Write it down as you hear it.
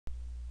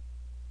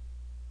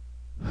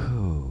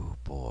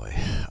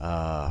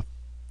I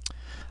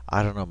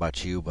don't know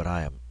about you, but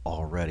I am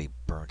already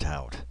burnt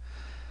out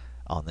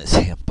on this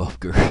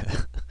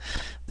Hambubger,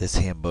 this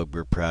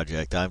Hambubger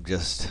project. I'm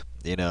just,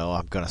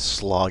 I'm gonna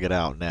slog it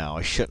out now.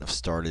 I shouldn't have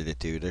started it,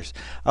 dude. There's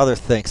other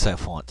things I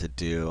want to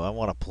do. I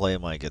want to play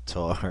my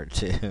guitar,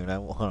 dude. I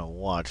want to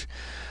watch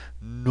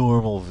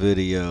normal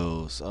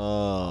videos.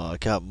 Oh, I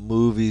got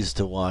movies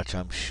to watch,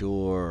 I'm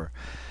sure.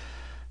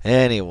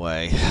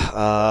 Anyway,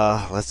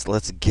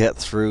 let's get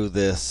through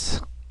this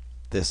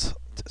this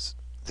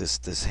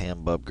this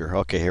Hambubger.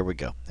 Okay, here we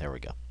go. Here we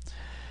go.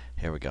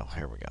 Here we go.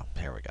 Here we go.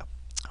 Here we go.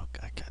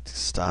 Okay,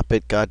 stop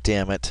it. God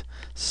damn it.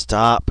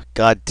 Stop.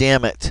 God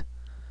damn it.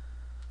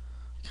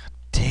 God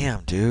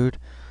damn, dude.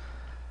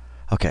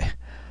 Okay.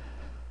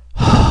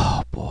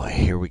 Oh boy.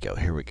 Here we go.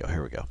 Here we go.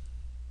 Here we go.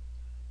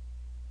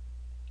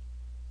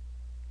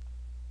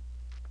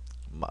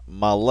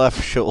 My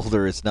left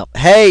shoulder is numb.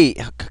 Hey!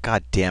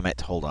 God damn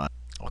it. Hold on.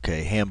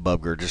 Okay,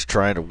 Hambubger, just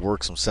trying to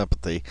work some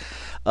sympathy.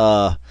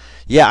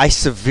 Yeah, I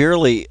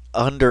severely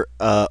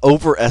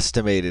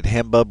overestimated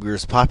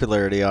Hambubger's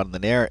popularity on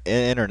the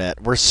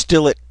internet. We're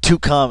still at 2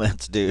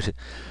 comments, dude.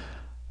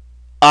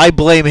 I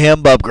blame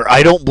Hambubger.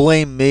 I don't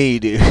blame me,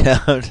 dude.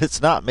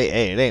 It's not me.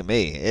 Hey, it ain't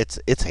me. It's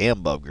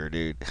Hambubger,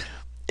 dude.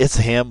 It's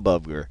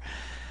Hambubger.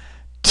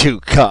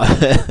 2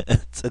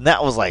 comments, and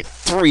that was like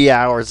 3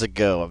 hours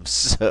ago. I'm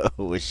so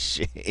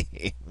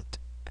ashamed.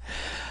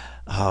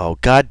 Oh,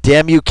 god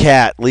damn you,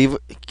 cat.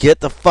 Get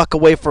the fuck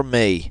away from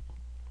me.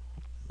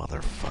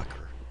 Motherfucker.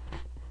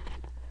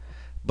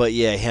 But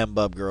yeah,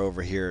 Hambubger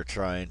over here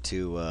trying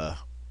to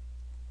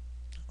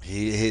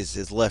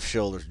his left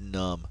shoulder's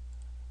numb.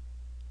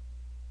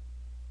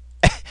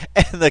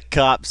 And the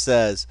cop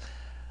says,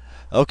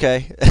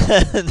 "Okay."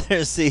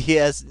 He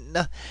has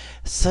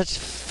such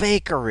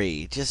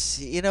fakery.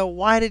 Just,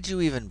 why did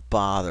you even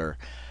bother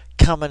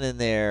coming in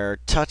there,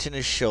 touching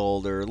his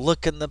shoulder,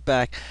 looking the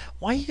back?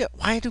 Why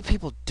do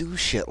people do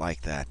shit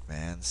like that,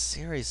 man?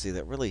 Seriously,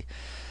 that really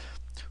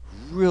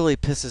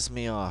pisses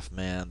me off,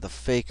 man. The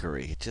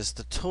fakery, just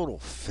the total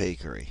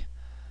fakery.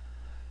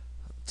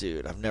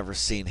 Dude, I've never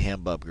seen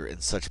Hambubger in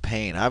such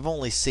pain. I've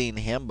only seen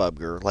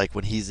Hambubger like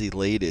when he's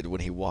elated,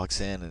 when he walks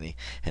in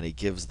and he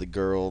gives the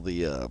girl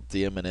the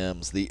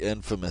M&Ms, the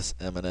infamous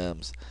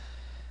M&Ms.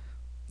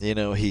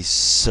 He's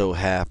so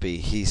happy.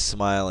 He's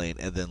smiling,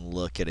 and then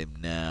look at him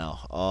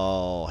now.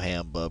 Oh,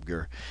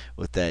 Hambubger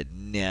with that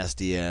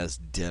nasty ass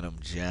denim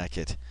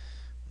jacket.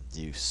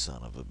 You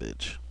son of a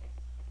bitch.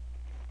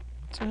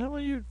 What the hell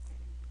are you?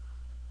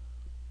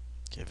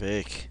 Get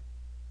back.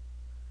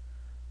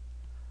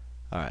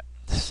 Alright,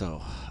 so,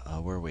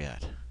 where are we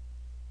at?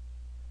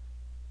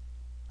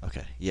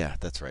 Okay, yeah,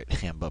 that's right.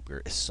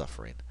 Hambubger is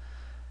suffering.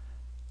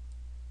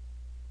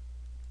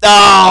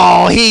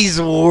 Oh,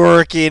 he's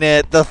working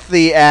it. The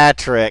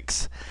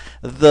theatrics.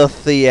 The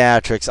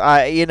theatrics.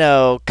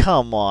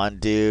 Come on,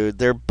 dude.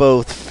 They're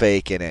both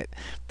faking it.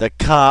 The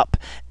cop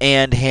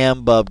and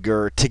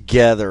Hambubger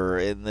together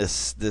in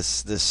this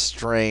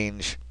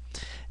strange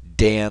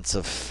dance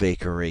of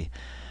fakery.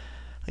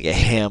 Like a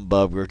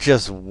Hambubger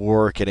just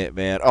working it,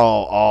 man.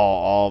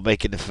 Oh,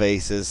 making the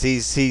faces.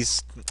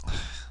 He's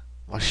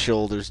my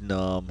shoulder's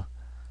numb.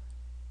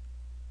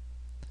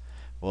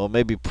 Well,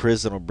 maybe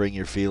prison will bring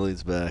your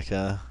feelings back,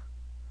 huh?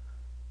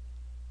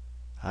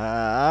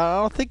 I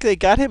don't think they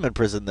got him in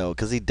prison, though,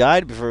 because he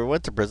died before he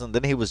went to prison.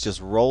 Then he was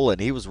just rolling.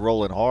 He was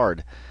rolling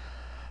hard.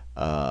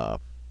 Uh,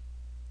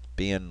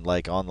 Being,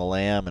 like, on the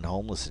lam and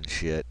homeless and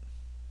shit.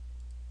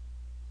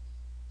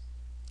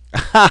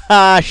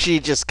 She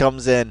just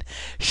comes in.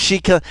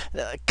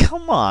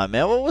 Come on,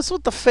 man. What was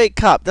with the fake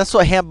cop? That's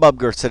what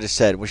Hambubger should have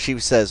said when she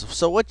says,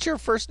 "So what's your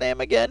first name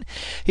again?"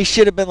 He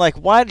should have been like,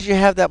 "Why did you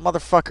have that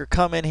motherfucker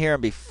come in here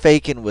and be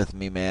faking with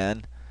me,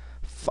 man?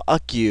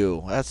 Fuck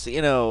you." That's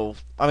I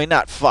mean,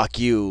 not fuck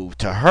you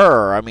to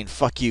her. I mean,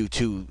 fuck you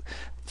to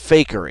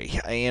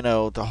fakery.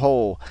 The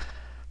whole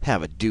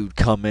have a dude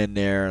come in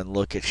there and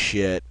look at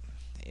shit.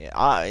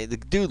 The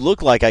dude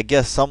looked like, I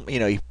guess,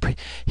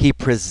 he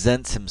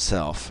presents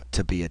himself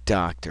to be a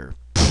doctor.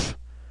 Pfft.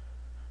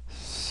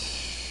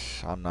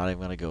 I'm not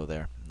even gonna go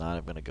there. Not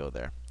even gonna go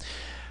there.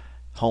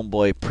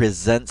 Homeboy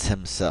presents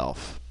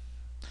himself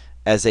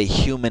as a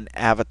human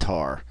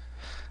avatar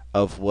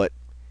of what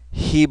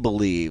he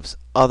believes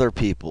other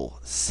people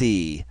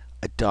see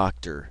a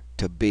doctor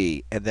to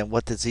be. And then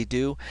what does he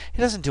do?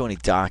 He doesn't do any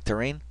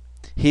doctoring.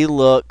 He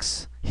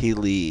looks, he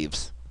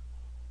leaves.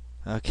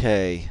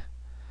 Okay.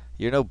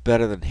 You're no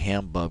better than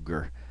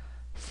Hambubger.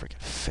 Freaking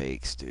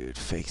fakes, dude.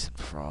 Fakes and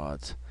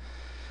frauds.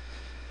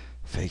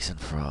 Fakes and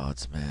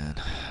frauds, man.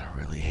 I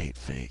really hate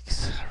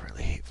fakes. I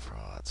really hate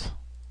frauds.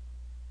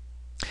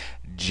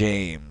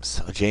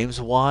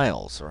 James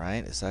Wiles,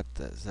 right? Is that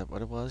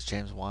what it was?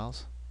 James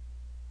Wiles?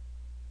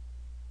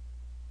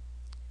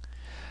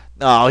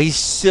 No, he's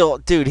still,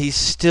 dude. He's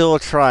still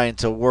trying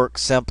to work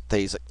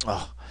sympathy. He's like,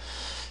 oh,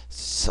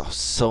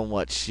 so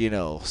much,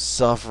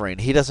 suffering.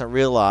 He doesn't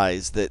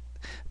realize that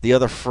the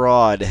other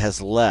fraud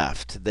has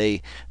left.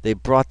 They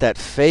brought that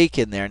fake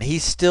in there, and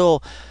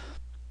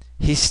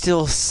He's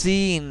still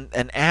seeing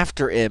an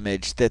after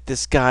image that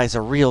this guy's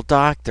a real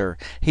doctor.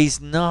 He's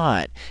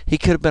not. He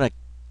could have been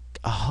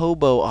a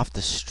hobo off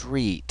the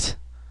street.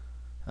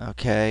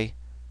 Okay?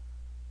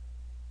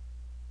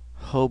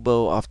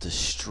 Hobo off the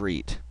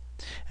street.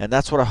 And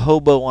that's what a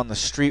hobo on the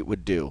street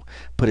would do.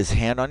 Put his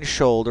hand on your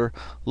shoulder,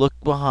 look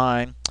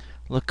behind,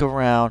 look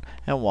around,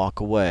 and walk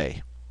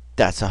away.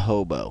 That's a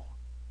hobo.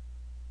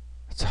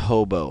 It's a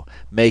hobo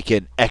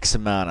making X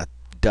amount of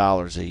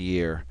dollars a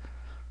year.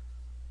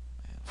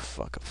 Man,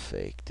 fuck a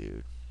fake,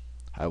 dude.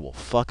 I will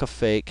fuck a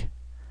fake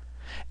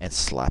and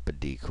slap a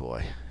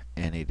decoy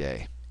any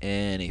day.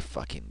 Any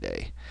fucking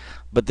day.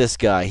 But this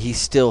guy, he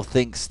still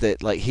thinks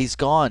that, like, he's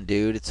gone,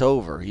 dude. It's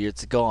over.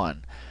 It's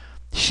gone.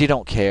 She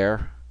don't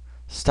care.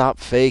 Stop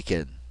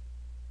faking.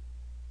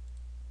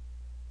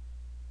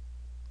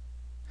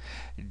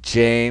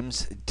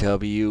 James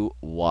W.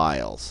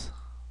 Wiles.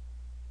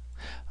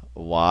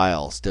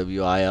 Wiles.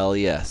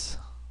 W-I-L-E-S.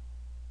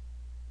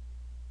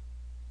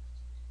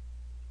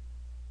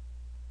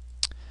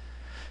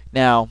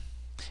 Now,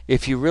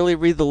 if you really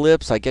read the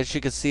lips, I guess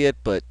you can see it,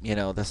 but, you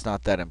know, that's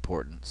not that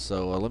important.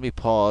 So let me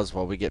pause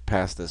while we get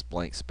past this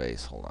blank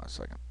space. Hold on a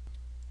second.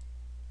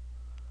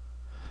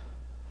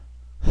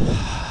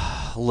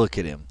 Look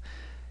at him.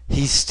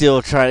 He's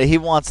still trying. He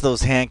wants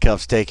those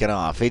handcuffs taken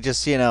off. He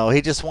just,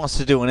 he just wants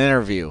to do an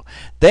interview.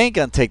 They ain't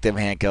gonna take them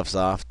handcuffs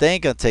off. They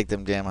ain't gonna take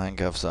them damn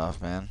handcuffs off,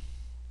 man.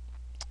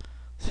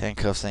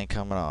 Handcuffs ain't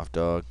coming off,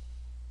 dog.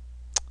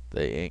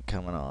 They ain't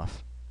coming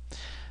off.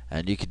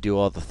 And you can do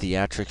all the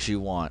theatrics you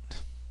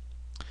want.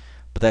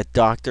 But that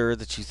doctor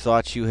that you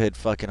thought you had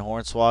fucking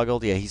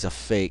hornswoggled, yeah, he's a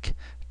fake,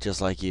 just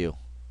like you.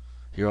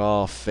 You're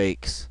all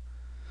fakes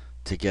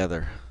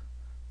together.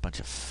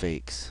 Bunch of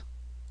fakes.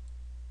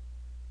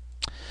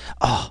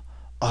 Oh,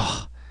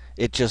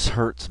 it just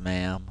hurts,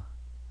 ma'am.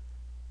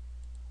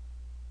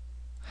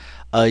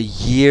 A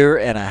year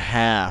and a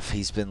half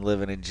he's been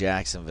living in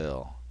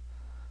Jacksonville.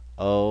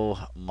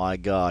 Oh my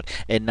God.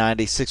 In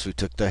 96 we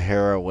took the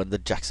heroin to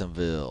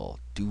Jacksonville.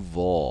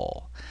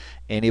 Duval.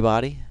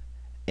 Anybody?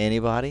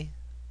 Anybody?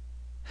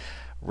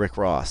 Rick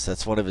Ross.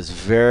 That's one of his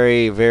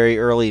very, very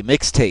early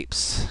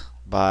mixtapes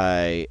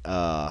by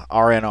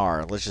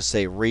RNR. Let's just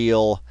say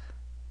Real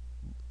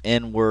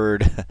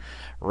N-Word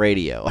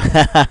Radio.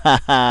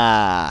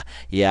 Yeah,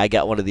 I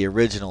got one of the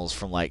originals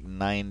from like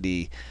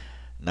 99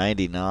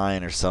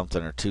 or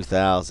something, or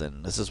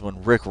 2000. This is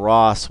when Rick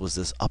Ross was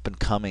this up and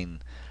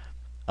coming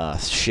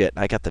shit.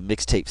 I got the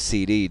mixtape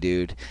CD,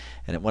 dude,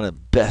 and one of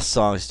the best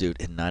songs,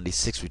 dude. In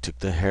 96 we took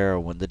the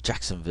heroin to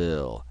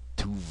Jacksonville.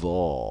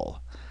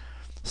 Duval.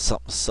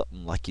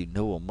 Something like you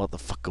know a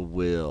motherfucker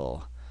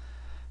will.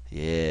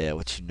 Yeah,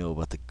 what you know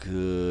about the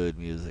good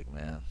music,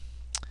 man.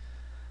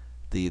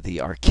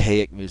 The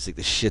archaic music,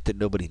 the shit that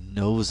nobody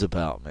knows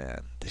about,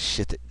 man. The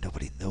shit that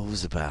nobody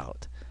knows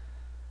about.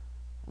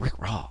 Rick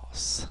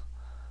Ross.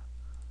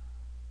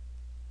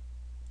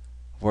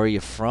 Where are you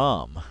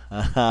from?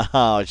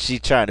 Oh, she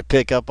trying to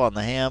pick up on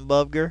the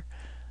Hambubger?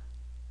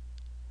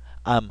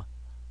 I'm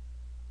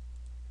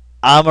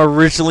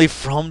originally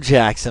from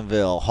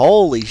Jacksonville.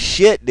 Holy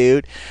shit,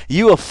 dude.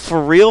 You a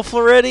for real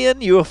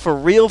Floridian? You a for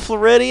real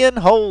Floridian?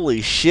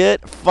 Holy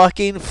shit.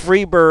 Fucking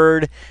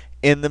Freebird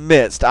in the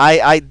midst.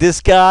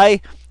 This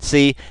guy,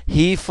 see,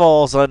 he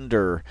falls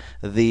under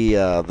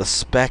the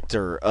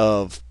specter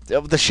of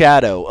the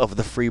shadow of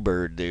the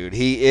Freebird, dude.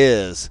 He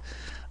is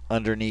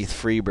underneath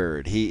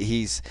Freebird.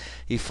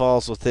 He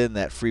falls within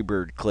that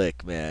Freebird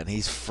clique, man.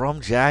 He's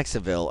from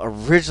Jacksonville,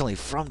 originally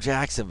from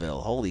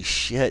Jacksonville. Holy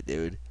shit,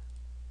 dude.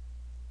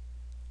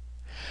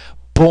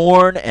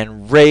 Born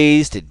and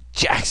raised in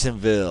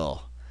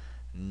Jacksonville.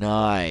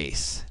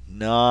 Nice.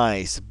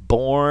 Nice.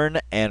 Born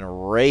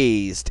and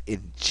raised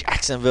in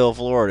Jacksonville,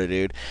 Florida,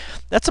 dude.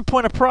 That's a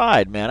point of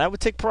pride, man. I would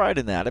take pride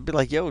in that. I'd be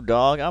like, yo,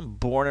 dog, I'm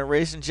born and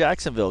raised in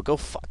Jacksonville. Go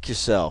fuck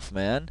yourself,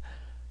 man.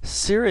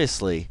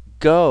 Seriously,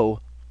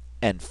 go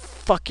and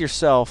fuck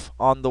yourself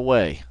on the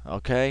way,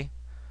 okay?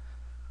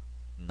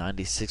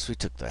 96, we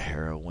took the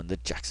heroin to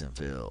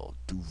Jacksonville.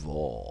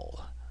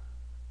 Duval.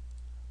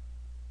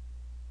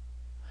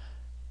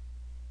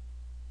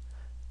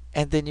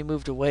 And then you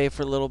moved away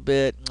for a little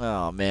bit.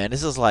 Oh man,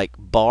 this is like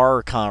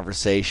bar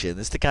conversation.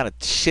 This is the kind of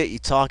shit you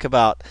talk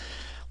about,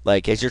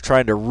 like as you're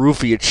trying to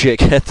roofie a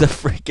chick at the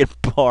freaking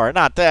bar.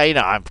 Not that,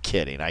 I'm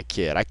kidding. I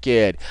kid.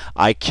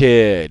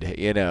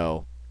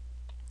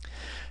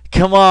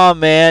 Come on,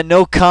 man.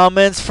 No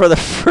comments for the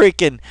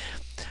freaking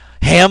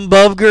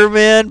Hambubger,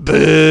 man.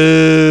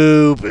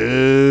 Boo,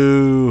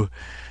 boo.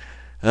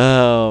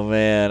 Oh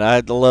man,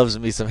 I loves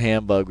me some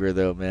Hambubger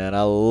though, man.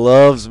 I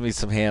loves me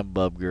some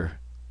Hambubger.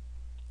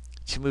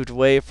 She moved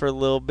away for a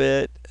little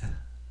bit.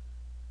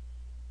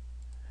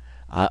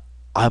 I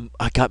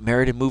got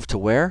married and moved to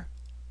where?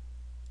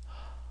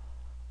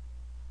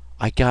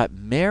 I got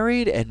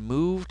married and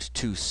moved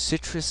to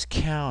Citrus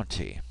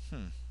County.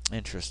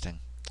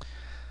 Interesting.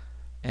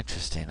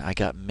 Interesting. I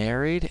got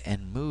married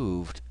and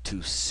moved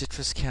to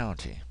Citrus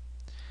County.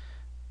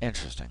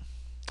 Interesting.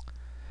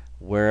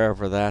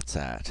 Wherever that's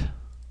at.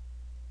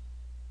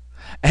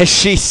 And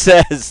she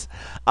says,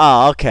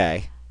 "Oh,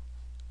 okay.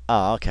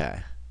 Oh,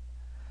 okay."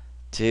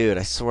 Dude,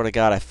 I swear to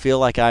God, I feel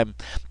like I'm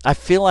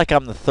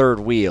the third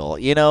wheel.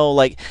 You know,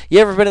 like you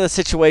ever been in a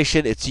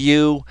situation? It's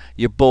you,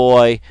 your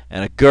boy,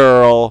 and a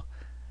girl,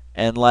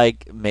 and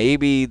like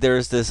maybe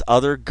there's this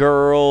other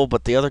girl,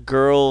 but the other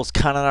girl's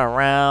kind of not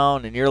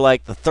around, and you're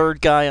like the third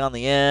guy on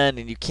the end,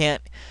 and you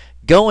can't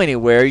go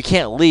anywhere. You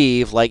can't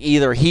leave. Like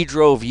either he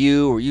drove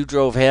you or you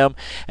drove him,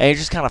 and you're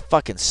just kind of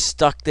fucking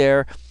stuck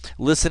there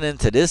listening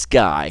to this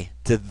guy,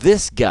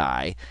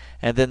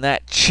 and then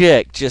that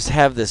chick just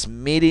have this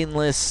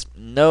meaningless,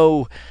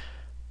 no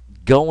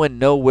going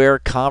nowhere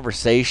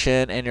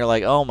conversation, and you're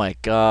like, oh my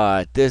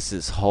God, this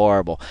is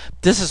horrible.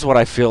 This is what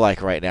I feel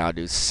like right now,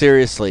 dude.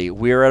 Seriously,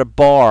 we're at a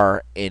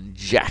bar in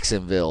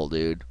Jacksonville,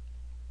 dude.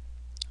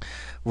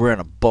 We're in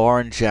a bar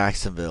in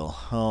Jacksonville.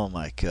 Oh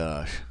my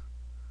gosh.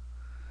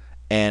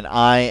 And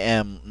I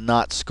am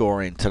not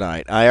scoring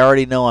tonight. I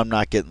already know I'm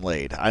not getting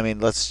laid. I mean,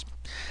 let's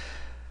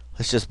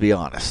just be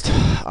honest.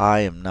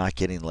 I am not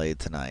getting laid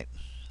tonight.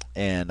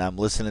 And I'm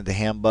listening to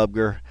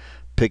Hambubger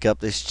pick up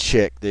this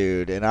chick,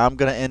 dude, and I'm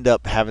gonna end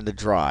up having to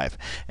drive,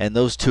 and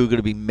those two are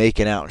gonna be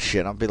making out and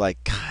shit. I'll be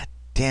like, God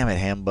damn it,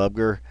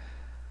 Hambubger,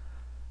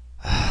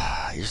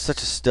 you're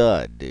such a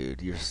stud,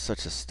 dude. You're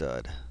such a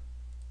stud.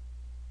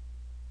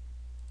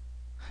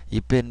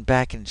 You've been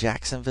back in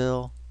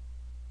Jacksonville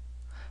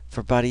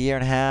for about a year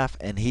and a half,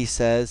 and he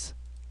says,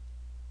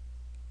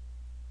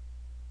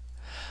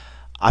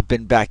 I've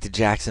been back to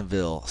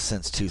Jacksonville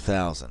since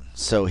 2000.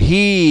 So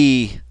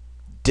he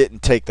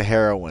didn't take the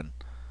heroin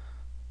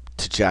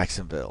to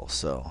Jacksonville.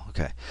 So,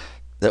 okay.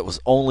 That was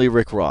only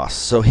Rick Ross.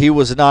 So he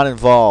was not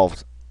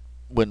involved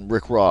when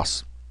Rick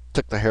Ross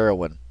took the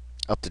heroin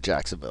up to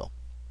Jacksonville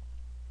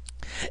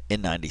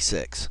in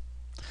 96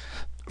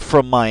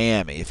 from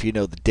Miami. If you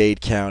know the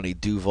Dade County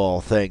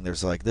Duval thing,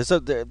 there's a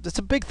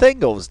big thing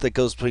that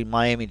goes between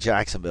Miami and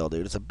Jacksonville,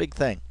 dude. It's a big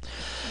thing.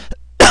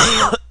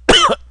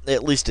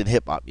 At least in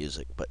hip hop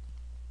music, but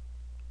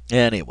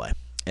anyway.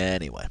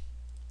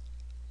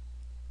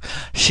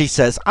 She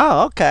says,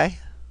 "Oh, okay."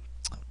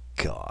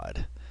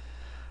 God.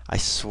 I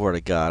swear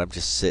to God, I'm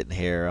just sitting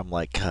here. I'm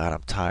like, God,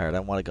 I'm tired. I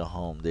want to go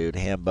home, dude.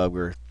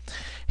 Hambubger.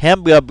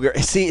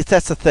 See,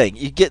 that's the thing.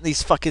 You get in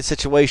these fucking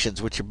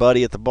situations with your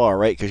buddy at the bar,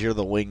 right? Because you're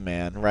the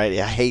wingman, right?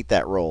 I hate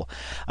that role.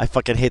 I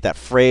fucking hate that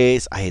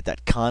phrase. I hate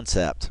that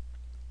concept.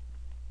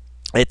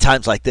 At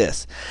times like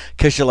this,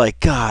 because you're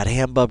like, God,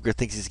 Hambubger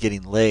thinks he's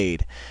getting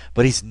laid,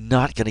 but he's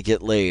not going to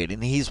get laid,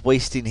 and he's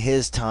wasting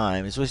his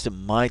time. He's wasting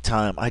my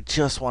time. I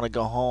just want to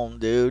go home,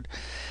 dude.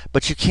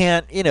 But you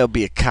can't,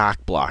 be a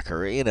cock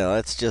blocker.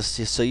 It's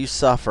just, so you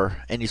suffer,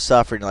 and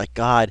you're like,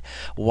 God,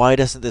 why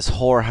doesn't this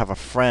whore have a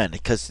friend?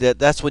 Because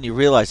that's when you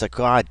realize, like,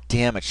 God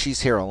damn it,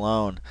 she's here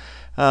alone.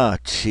 Oh,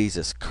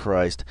 Jesus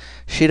Christ.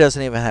 She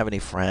doesn't even have any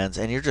friends,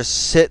 and you're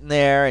just sitting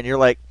there, and you're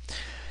like,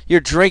 you're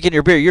drinking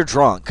your beer. You're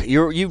drunk.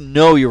 You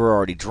were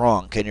already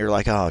drunk, and you're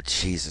like, oh,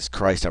 Jesus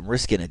Christ, I'm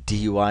risking a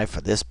DUI for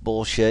this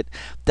bullshit.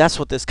 That's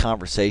what this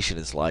conversation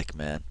is like,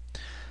 man.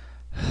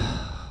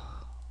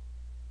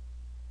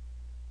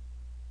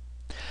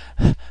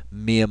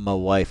 Me and my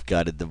wife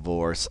got a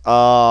divorce.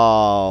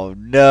 Oh,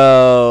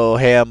 no,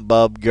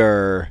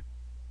 Hambubger.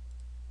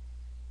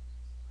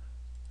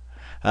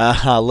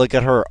 Look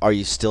at her. Are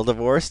you still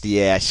divorced?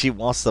 Yeah, she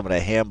wants some of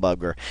that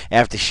Hambubger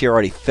after she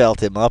already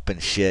felt him up and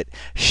shit.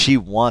 She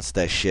wants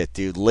that shit,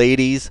 dude.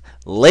 Ladies,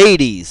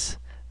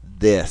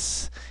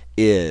 this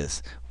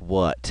is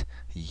what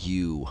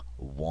you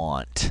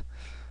want.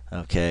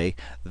 Okay?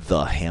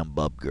 The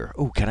Hambubger.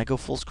 Oh, can I go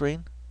full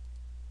screen?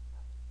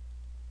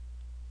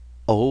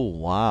 Oh,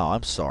 wow.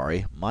 I'm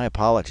sorry. My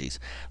apologies.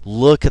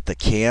 Look at the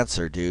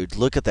cancer, dude.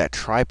 Look at that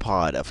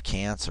tripod of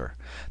cancer.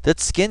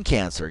 That's skin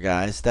cancer,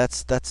 guys.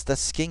 That's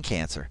skin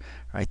cancer.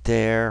 Right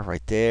there,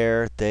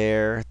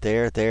 there.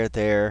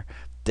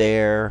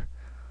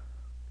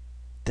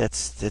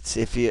 That's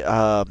if you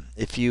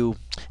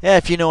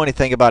know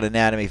anything about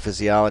anatomy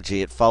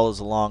physiology, it follows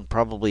along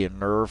probably a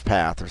nerve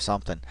path or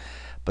something.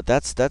 But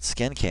that's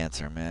skin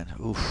cancer, man.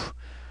 Oof.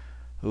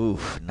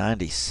 Oof,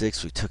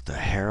 96, we took the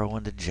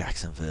heroin to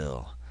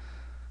Jacksonville.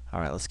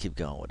 Alright, let's keep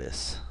going with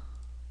this.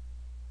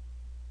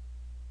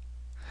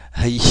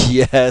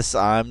 Yes,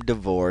 I'm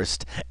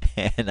divorced,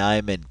 and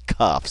I'm in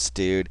cuffs,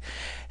 dude.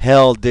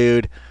 Hell,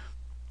 dude,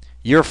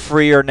 you're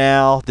freer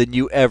now than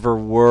you ever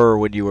were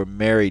when you were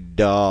married,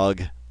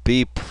 dog.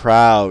 Be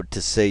proud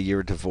to say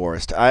you're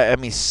divorced. I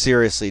mean,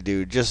 seriously,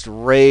 dude, just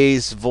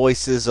raise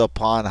voices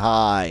upon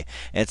high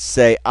and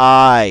say,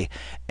 I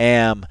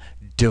am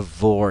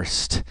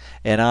divorced,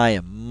 and I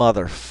am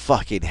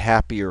motherfucking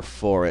happier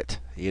for it.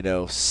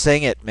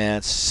 Sing it,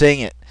 man.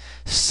 Sing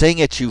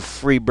it, you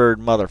freebird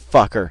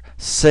motherfucker.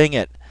 Sing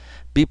it.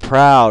 Be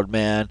proud,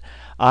 man.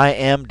 I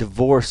am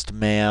divorced,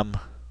 ma'am.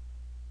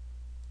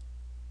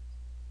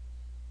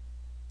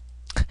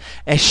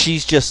 And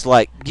she's just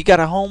like, you got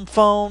a home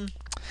phone?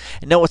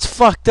 And now what's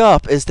fucked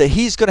up is that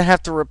he's going to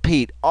have to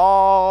repeat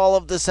all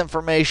of this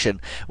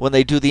information when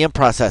they do the in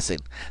processing.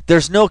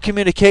 There's no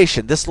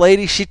communication. This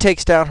lady, she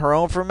takes down her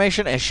own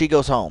information and she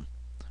goes home.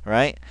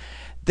 right?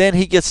 Then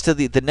he gets to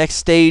the next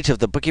stage of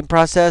the booking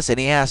process, and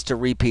he has to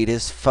repeat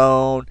his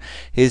phone,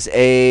 his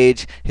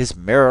age, his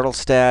marital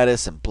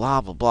status, and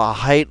blah, blah, blah,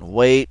 height and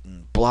weight,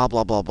 and blah,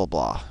 blah, blah, blah,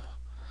 blah.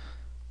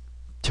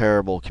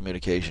 Terrible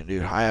communication,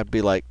 dude. I'd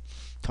be like,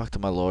 talk to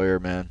my lawyer,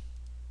 man.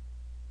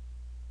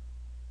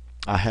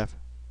 I have.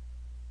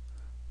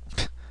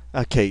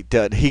 Okay,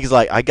 done. He's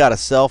like, I got a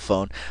cell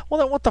phone. Well,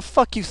 then what the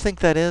fuck you think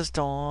that is,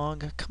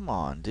 dog? Come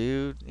on,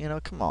 dude.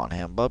 Come on,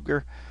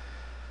 Hambubger.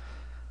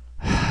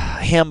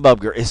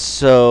 Hambubger is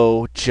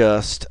so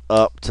just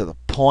up to the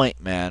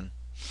point, man.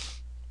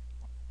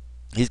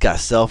 He's got a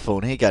cell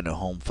phone. He ain't got no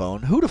home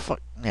phone. Who the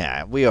fuck?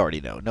 Yeah, we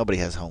already know. Nobody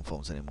has home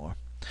phones anymore.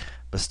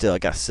 But still, I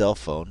got a cell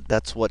phone.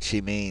 That's what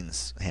she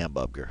means,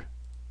 Hambubger.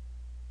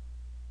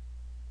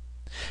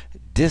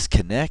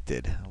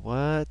 Disconnected?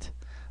 What?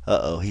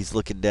 Uh-oh, he's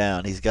looking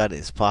down. He's got it in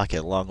his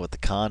pocket along with the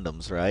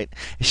condoms, right?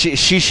 She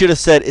should have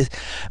said,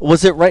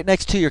 was it right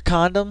next to your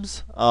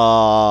condoms?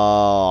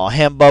 Oh,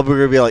 Hambubger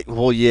would be like,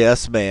 well,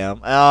 yes,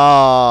 ma'am.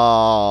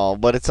 Oh,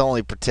 but it's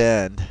only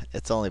pretend.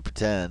 It's only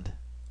pretend.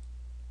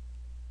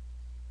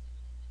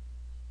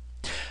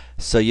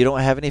 So you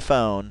don't have any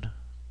phone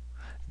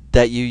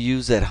that you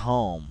use at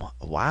home.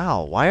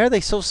 Wow, why are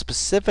they so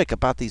specific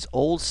about these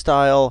old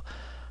style?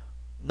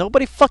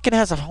 Nobody fucking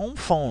has a home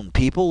phone,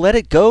 people. Let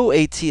it go,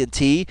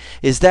 AT&T.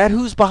 Is that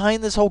who's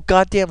behind this whole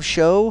goddamn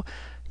show?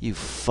 You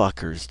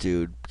fuckers,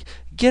 dude.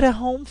 Get a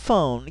home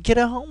phone. Get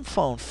a home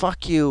phone.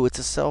 Fuck you. It's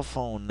a cell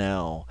phone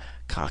now.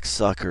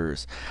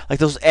 Cocksuckers. Like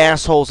those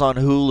assholes on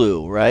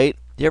Hulu, right?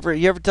 You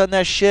ever done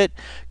that shit?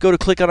 Go to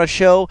click on a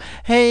show.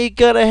 Hey,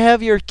 gotta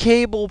have your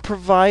cable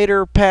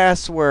provider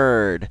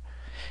password.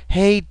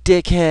 Hey,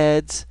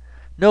 dickheads.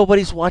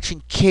 Nobody's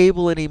watching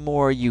cable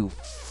anymore, you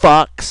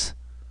fucks.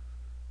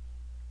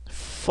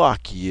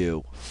 Fuck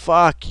you.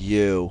 Fuck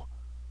you.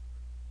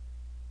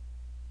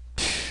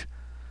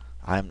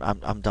 I'm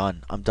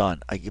done. I'm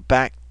done. I get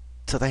back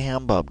to the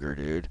Hambubger,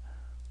 dude.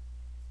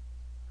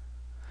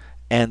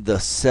 And the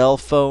cell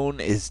phone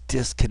is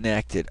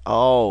disconnected.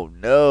 Oh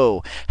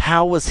no.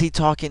 How was he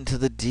talking to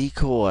the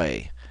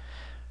decoy?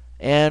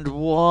 And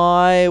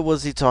why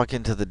was he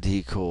talking to the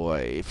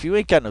decoy? If you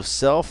ain't got no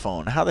cell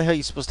phone, how the hell are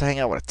you supposed to hang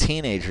out with a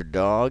teenager,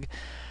 dog?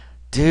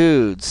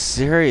 Dude,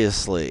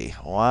 seriously.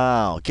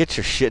 Wow. Get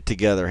your shit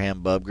together,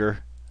 Hambubger.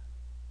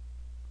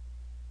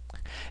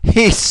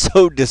 He's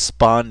so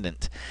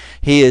despondent.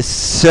 He is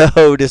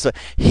so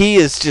he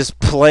is just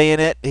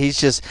playing it. He's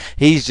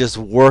just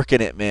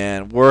working it,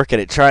 man. Working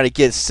it, trying to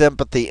get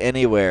sympathy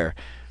anywhere.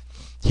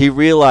 He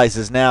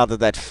realizes now that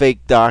that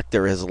fake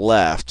doctor has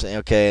left,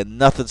 okay, and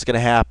nothing's going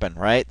to happen,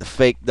 right? The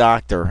fake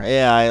doctor.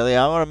 Yeah,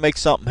 I want to make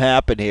something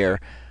happen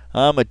here.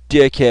 I'm a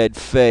dickhead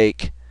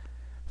fake.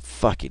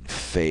 Fucking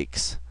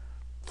fakes.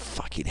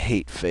 Fucking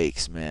hate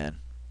fakes, man.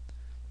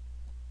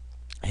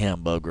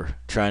 Hambubger.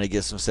 Trying to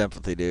get some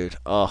sympathy, dude.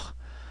 Ugh.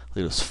 Look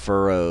at those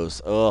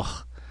furrows. Ugh.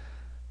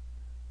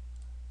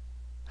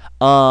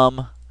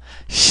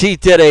 She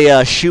did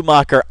a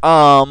Schumacher. Is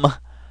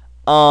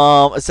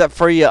that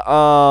for you?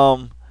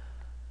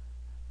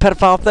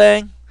 Pedophile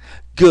thing?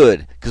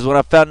 Good. Because when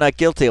I found not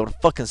guilty, I want to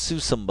fucking sue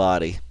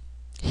somebody.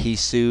 He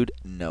sued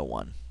no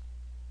one.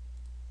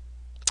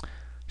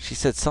 She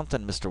said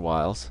something, Mr.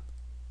 Wiles.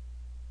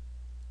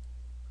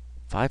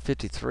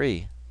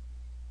 5:53.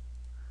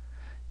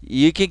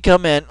 You can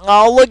come in.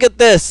 Oh, look at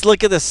this.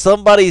 Look at this.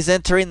 Somebody's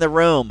entering the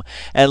room.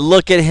 And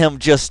look at him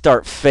just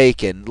start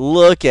faking.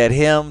 Look at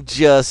him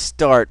just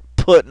start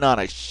putting on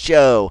a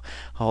show.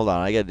 Hold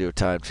on. I got to do a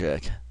time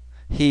check.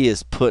 He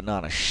is putting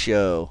on a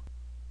show.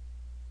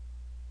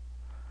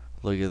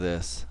 Look at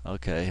this.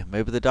 Okay.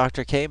 Maybe the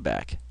doctor came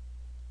back.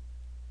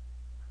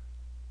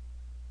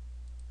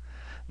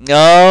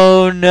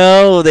 Oh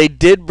no, they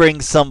did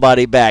bring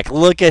somebody back.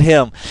 Look at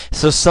him.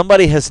 So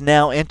somebody has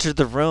now entered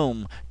the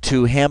room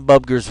to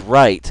Hambubger's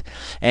right,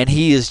 and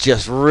he is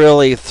just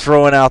really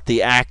throwing out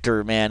the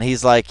actor, man.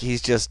 He's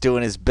just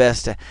doing his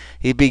best.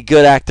 He'd be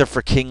good actor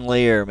for King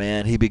Lear,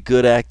 man. He'd be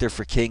good actor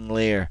for King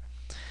Lear.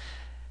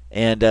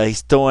 And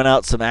he's throwing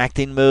out some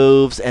acting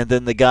moves, and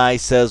then the guy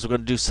says, we're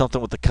going to do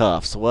something with the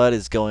cuffs. What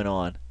is going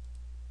on?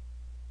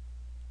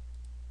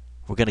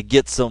 We're going to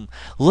get some.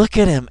 Look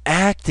at him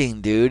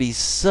acting, dude. He's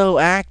so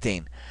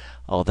acting.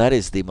 Oh, that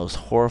is the most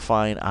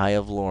horrifying Eye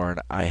of Lorne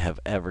I have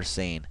ever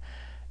seen.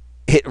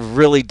 It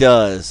really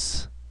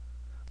does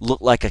look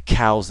like a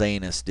cow's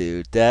anus,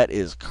 dude. That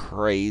is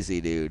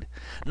crazy, dude.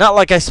 Not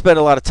like I spent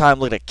a lot of time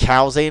looking at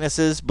cow's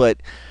anuses,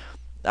 but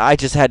I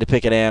just had to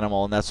pick an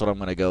animal, and that's what I'm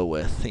going to go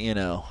with. You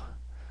know.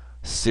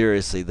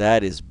 Seriously,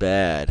 that is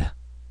bad.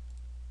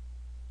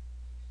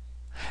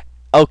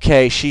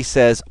 Okay, she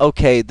says,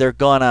 okay, they're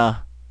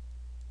gonna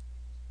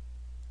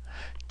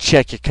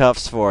check your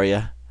cuffs for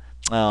you.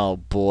 Oh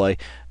boy.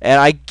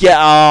 And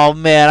oh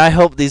man, I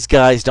hope these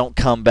guys don't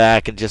come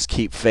back and just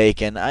keep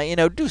faking.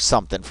 Do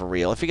something for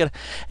real. If you're gonna,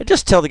 and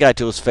just tell the guy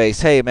to his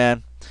face, hey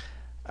man,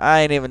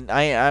 I ain't even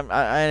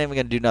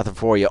gonna do nothing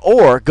for you.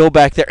 Or go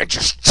back there and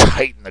just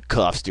tighten the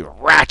cuffs, dude.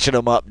 Ratchet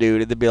them up,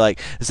 dude, and then be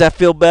like, does that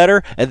feel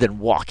better? And then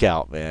walk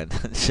out, man.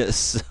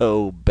 Just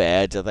so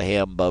bad to the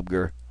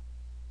Hambubger.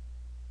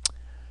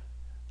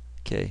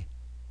 Okay.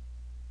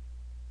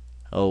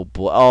 Oh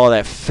boy. Oh,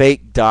 that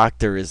fake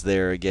doctor is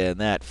there again.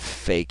 That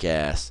fake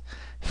ass.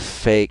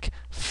 Fake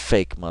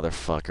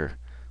motherfucker.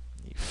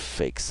 You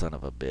fake son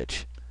of a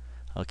bitch.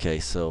 Okay,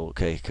 so,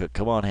 okay,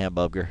 come on,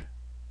 Hambubger.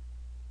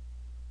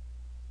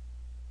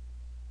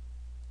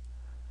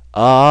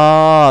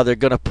 Ah, they're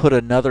going to put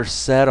another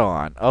set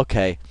on.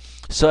 Okay.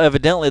 So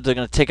evidently they're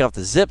going to take off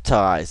the zip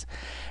ties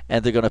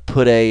and they're going to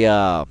put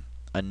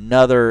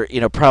another,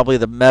 probably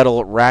the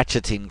metal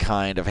ratcheting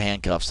kind of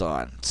handcuffs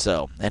on.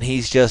 So, and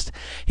he's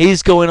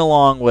going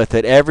along with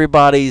it.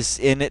 Everybody's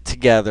in it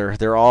together.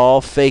 They're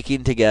all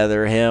faking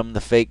together. Him,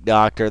 the fake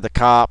doctor, the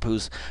cop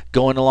who's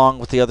going along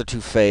with the other two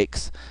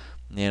fakes,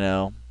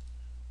 Look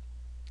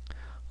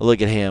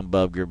at him,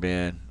 Bubger,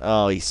 man.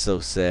 Oh, he's so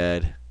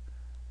sad.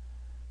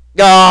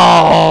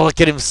 Oh,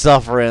 look at him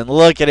suffering.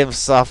 Look at him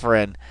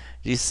suffering.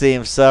 Do you see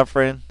him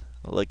suffering?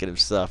 Look at him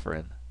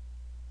suffering.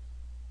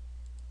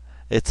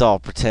 It's all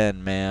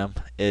pretend, ma'am.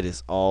 It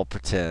is all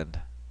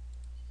pretend.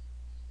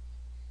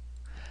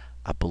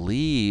 I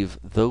believe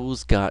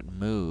those got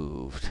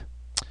moved.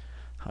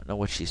 I don't know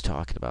what she's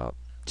talking about.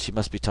 She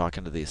must be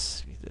talking to the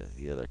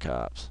other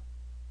cops.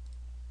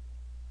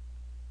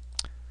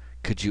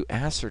 Could you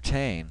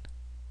ascertain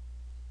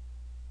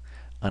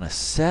an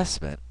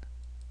assessment?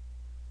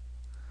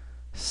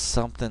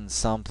 Something and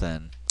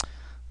something,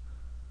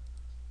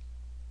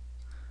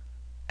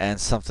 and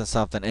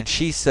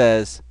she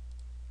says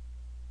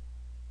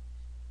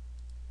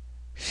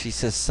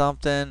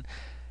something.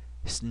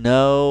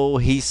 No,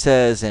 he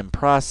says in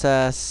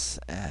process,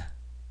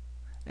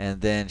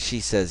 and then she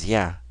says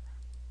yeah.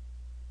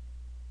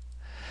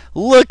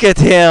 Look at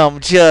him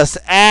just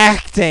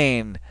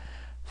acting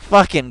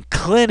fucking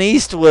Clint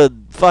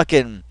Eastwood.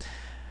 Fucking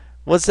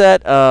what's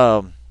that?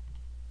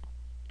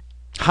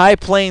 High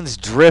Plains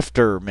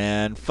Drifter,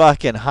 man.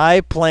 Fucking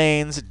High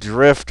Plains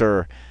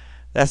Drifter.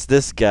 That's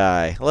this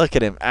guy. Look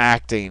at him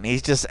acting.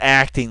 He's just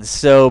acting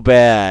so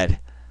bad.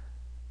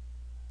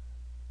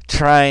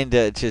 Trying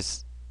to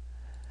just...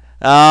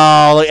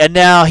 Oh, and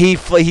now he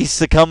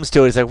succumbs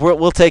to it. He's like,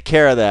 we'll take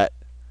care of that.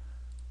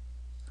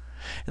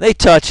 And they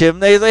touch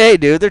him. Hey,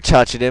 dude, they're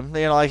touching him.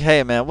 They're like,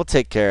 hey, man, we'll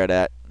take care of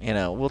that.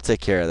 We'll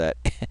take care of that.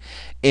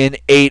 In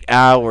 8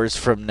 hours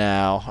from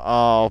now.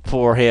 Oh,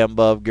 poor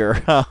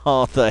Hambubger.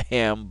 Oh, the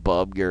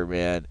Hambubger,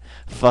 man.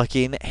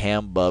 Fucking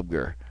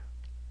Hambubger.